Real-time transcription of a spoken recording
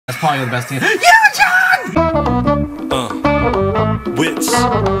That's probably the best thing. YOOJUNG!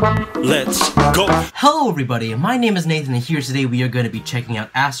 Let's go! Hello everybody, my name is Nathan and here today we are going to be checking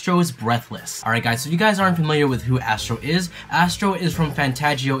out Astro's Breathless. Alright guys, so if you guys aren't familiar with who Astro is from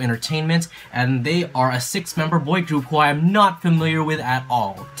Fantagio Entertainment, and they are a 6-member boy group who I am not familiar with at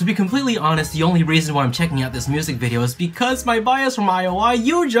all. To be completely honest, the only reason why I'm checking out this music video is because my bias from IOI,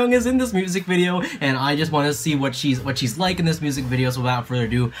 YOOJUNG, is in this music video, and I just want to see what she's like in this music video, so without further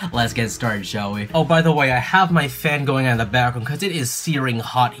ado, let's get started, shall we? Oh, by the way, I have my fan going on in the background because it is searing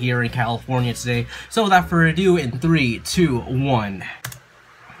hot here in California today. So without further ado, in 3, 2, 1.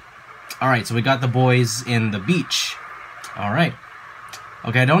 Alright, so we got the boys in the beach. Alright.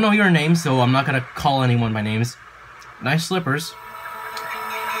 Okay, I don't know your name, so I'm not gonna call anyone by names. Nice slippers.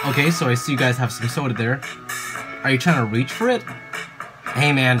 Okay, so I see you guys have some soda there. Are you trying to reach for it?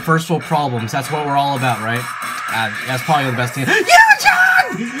 Hey man, first world problems, that's what we're all about, right? That's probably the best thing.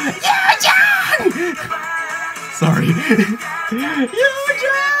 YOOJUNG! YOOJUNG! Sorry. YOOJUNG!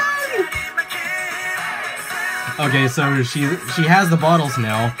 Okay, so she has the bottles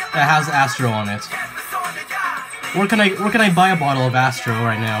now that has Astro on it. Where can I buy a bottle of Astro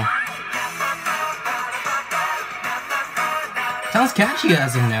right now? Sounds catchy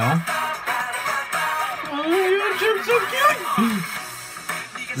as of now. Oh, YOOJUNG's so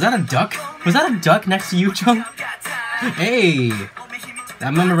cute! Is that a duck? Was that a duck next to YOOJUNG? Hey!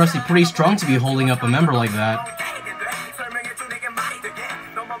 That member must be pretty strong to be holding up a member like that.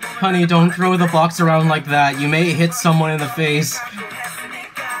 Honey, don't throw the box around like that. You may hit someone in the face.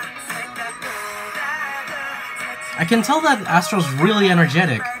 I can tell that Astro's really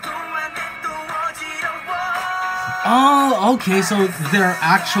energetic. Oh, okay, so they're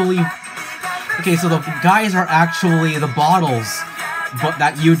actually... Okay, so the guys are actually the bottles but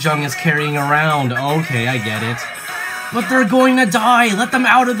that YOOJUNG is carrying around. Okay, I get it. But they're going to die! Let them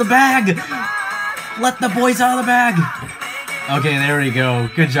out of the bag! Let the boys out of the bag! Okay, there we go.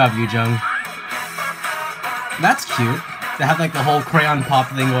 Good job, YOOJUNG. That's cute. They have like the whole crayon pop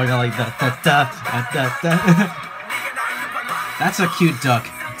thing going on like that. That's a cute duck.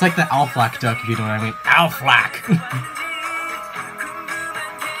 It's like the Aflac duck, if you know what I mean. Aflac!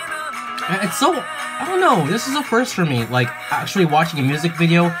 It's so... I don't know, this is a first for me, like, actually watching a music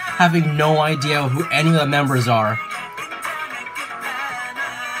video, having no idea who any of the members are.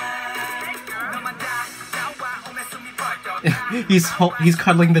 He's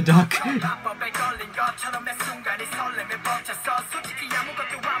cuddling the duck.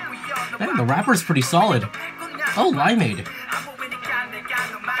 Man, the rapper's pretty solid. Oh, Limeade.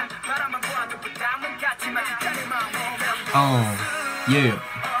 Oh, yeah.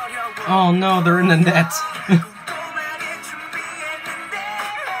 Oh no, they're in the net.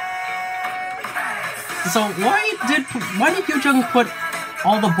 So why did YOOJUNG put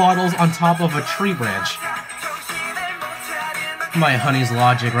all the bottles on top of a tree branch? My honey's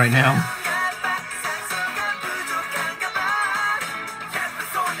logic right now.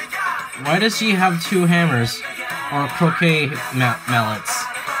 Why does she have 2 hammers or croquet mallets?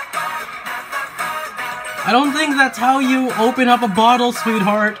 I don't think that's how you open up a bottle,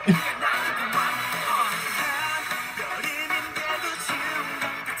 sweetheart.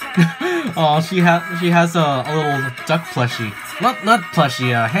 Oh, she has a little duck plushie. Not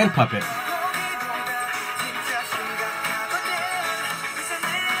plushie, a hand puppet.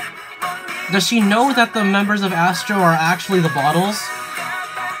 Does she know that the members of Astro are actually the bottles?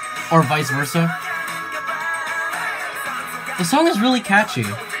 Or vice versa? The song is really catchy.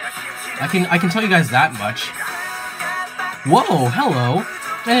 I can tell you guys that much. Whoa, hello!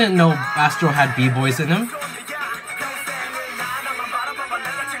 I didn't know Astro had B-boys in him.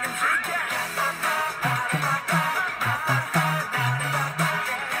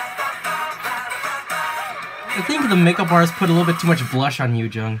 I think the makeup artist put a little bit too much blush on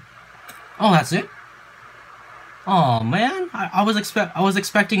YOOJUNG. Oh, that's it? Oh man, I was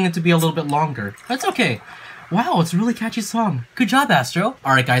expecting it to be a little bit longer. That's okay. Wow, it's a really catchy song. Good job, Astro.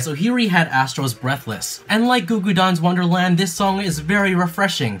 Alright guys, so here we had Astro's Breathless. And like Gugudan's Wonderland, this song is very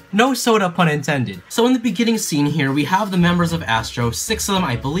refreshing. No soda, pun intended. So in the beginning scene here, we have the members of Astro, 6 of them,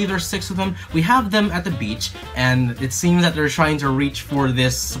 I believe there's 6 of them. We have them at the beach, and it seems that they're trying to reach for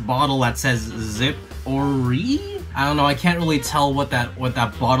this bottle that says Zip or Re? I don't know, I can't really tell what that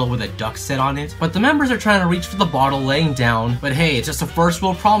bottle with a duck said on it. But the members are trying to reach for the bottle laying down, but hey, it's just a first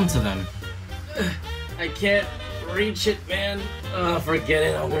world problem to them. I can't reach it, man. Forget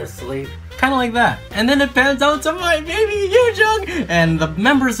it, I'm gonna sleep. Kinda like that. And then it pans out to my baby YOOJUNG! And the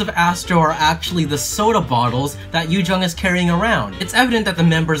members of ASTRO are actually the soda bottles that YOOJUNG is carrying around. It's evident that the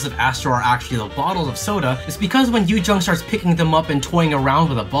members of ASTRO are actually the bottles of soda. It's because when YOOJUNG starts picking them up and toying around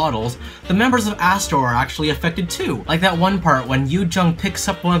with the bottles, the members of ASTRO are actually affected too. Like that one part when YOOJUNG picks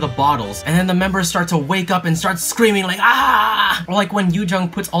up one of the bottles and then the members start to wake up and start screaming like ah! Or like when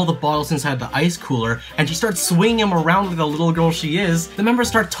YOOJUNG puts all the bottles inside the ice cooler and she starts swinging them around like the little girl she is, the members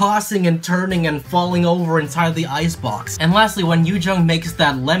start tossing and turning and falling over inside the ice box. And lastly, when YOOJUNG makes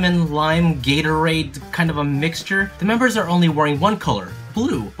that lemon lime Gatorade kind of a mixture, the members are only wearing one color,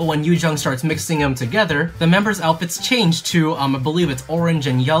 blue. But when YOOJUNG starts mixing them together, the members' outfits change to, I believe it's orange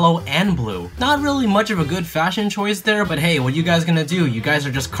and yellow and blue. Not really much of a good fashion choice there, but hey, what are you guys gonna do? You guys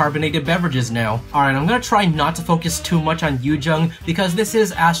are just carbonated beverages now. Alright, I'm gonna try not to focus too much on YOOJUNG because this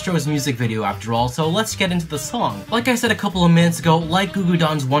is ASTRO's music video after all, so let's get into the song. Like I said a couple of minutes ago, like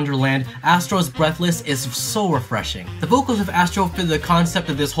Gugudan's Wonderland, ASTRO's Breathless is so refreshing. The vocals of ASTRO fit the concept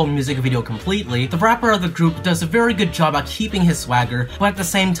of this whole music video completely. The rapper of the group does a very good job at keeping his swagger, but at the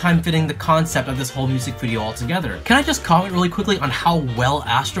same time fitting the concept of this whole music video altogether. Can I just comment really quickly on how well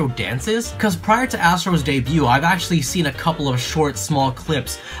ASTRO dances? Because prior to ASTRO's debut, I've actually seen a couple of short, small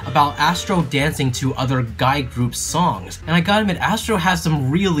clips about ASTRO dancing to other guy group songs. And I gotta admit, ASTRO has some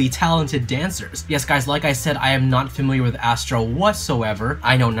really talented dancers. Yes guys, like I said, I am not familiar with ASTRO whatsoever.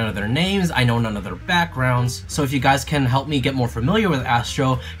 I know none of their names, I know none of their backgrounds. So if you guys can help me get more familiar with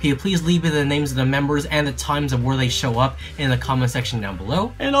ASTRO, can you please leave me the names of the members and the times of where they show up in the comment section down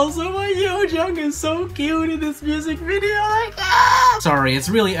below. And also my YOOJUNG is so cute in this music video, like ah! Sorry, it's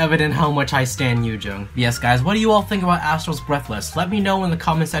really evident how much I stan YOOJUNG. Yes guys, what do you all think about ASTRO's Breathless? Let me know in the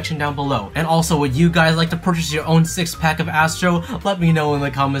comment section down below. And also, would you guys like to purchase your own 6-pack of ASTRO? Let me know in the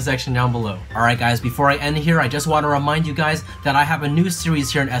comment section down below. Alright guys, before I end here, I just want to remind you guys that I have a new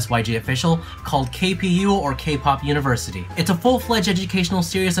series here in SYJ Official called KPU or K-Pop University. It's a full-fledged educational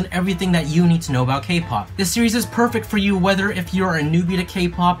series on everything that you need to know about K-pop. This series is perfect for you whether if you're a newbie to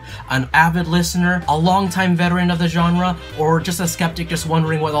K-pop, an avid listener, a longtime veteran of the genre, or just a skeptic just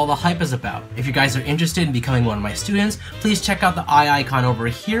wondering what all the hype is about. If you guys are interested in becoming one of my students, please check out the eye icon over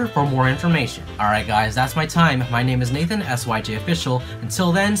here for more information. Alright guys, that's my time. My name is Nathan, SYJ Official.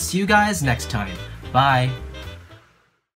 Until then, see you guys next time. Bye!